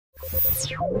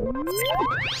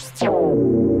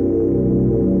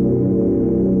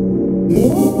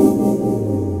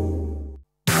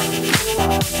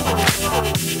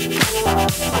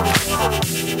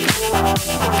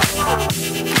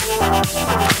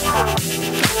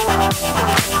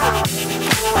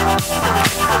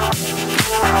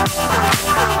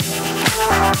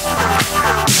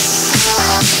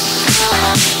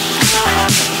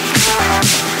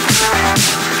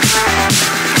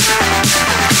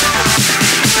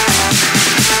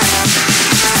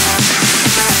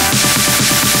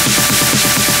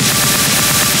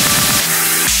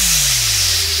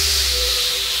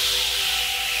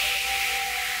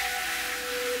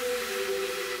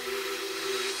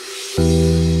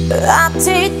I'll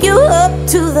take you up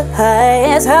to the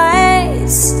highest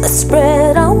heights. Let's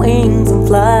spread our wings and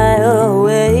fly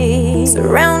away.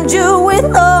 Surround you with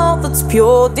love that's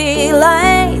pure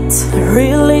delight.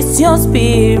 Release your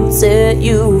spirit, set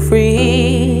you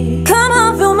free. Come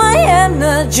on, feel my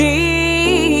energy.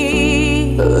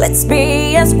 Let's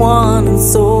be as one in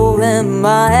soul and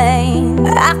mind.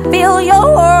 I fill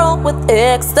your world with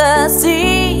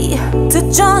ecstasy.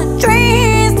 Touch on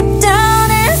dreams down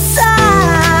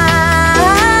inside.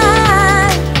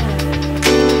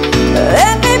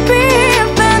 Let me be a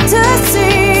fantasy.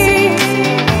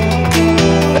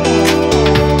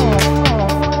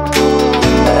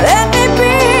 Let me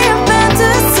be a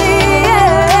fantasy,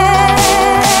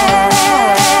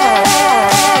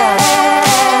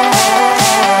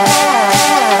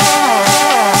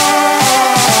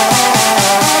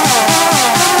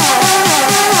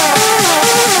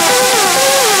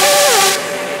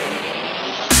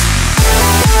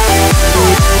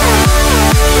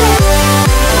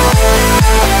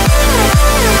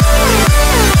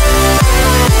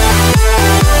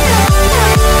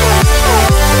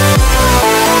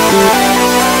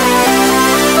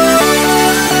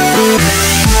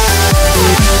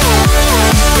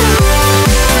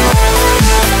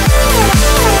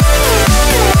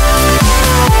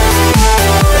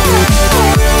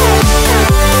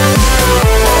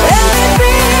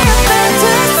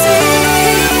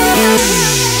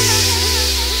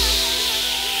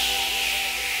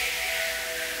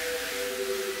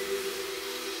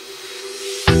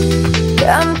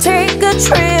 come take a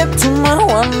trip to my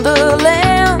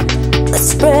wonderland. Let's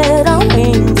spread our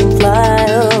wings and fly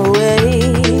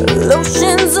away.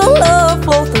 Oceans of love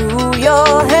flow through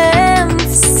your hands.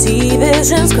 See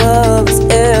visions, colors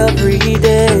every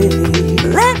day.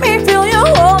 Let me feel your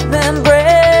warm embrace.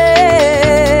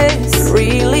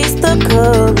 Release the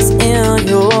colors in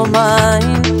your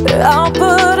mind. I'll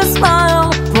put a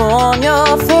smile upon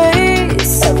your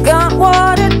face. I've got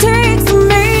what it takes to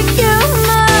make you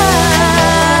mine.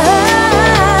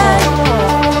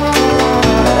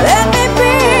 Let me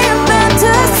be a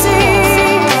fantasy.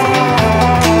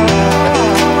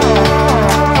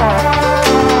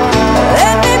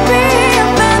 Let me be a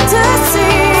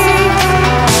fantasy.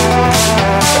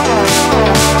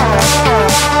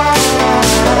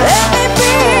 Let me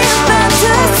be a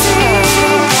fantasy.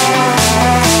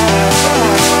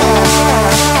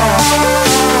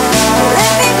 Let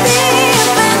me be a fantasy. Let me be a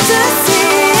fantasy.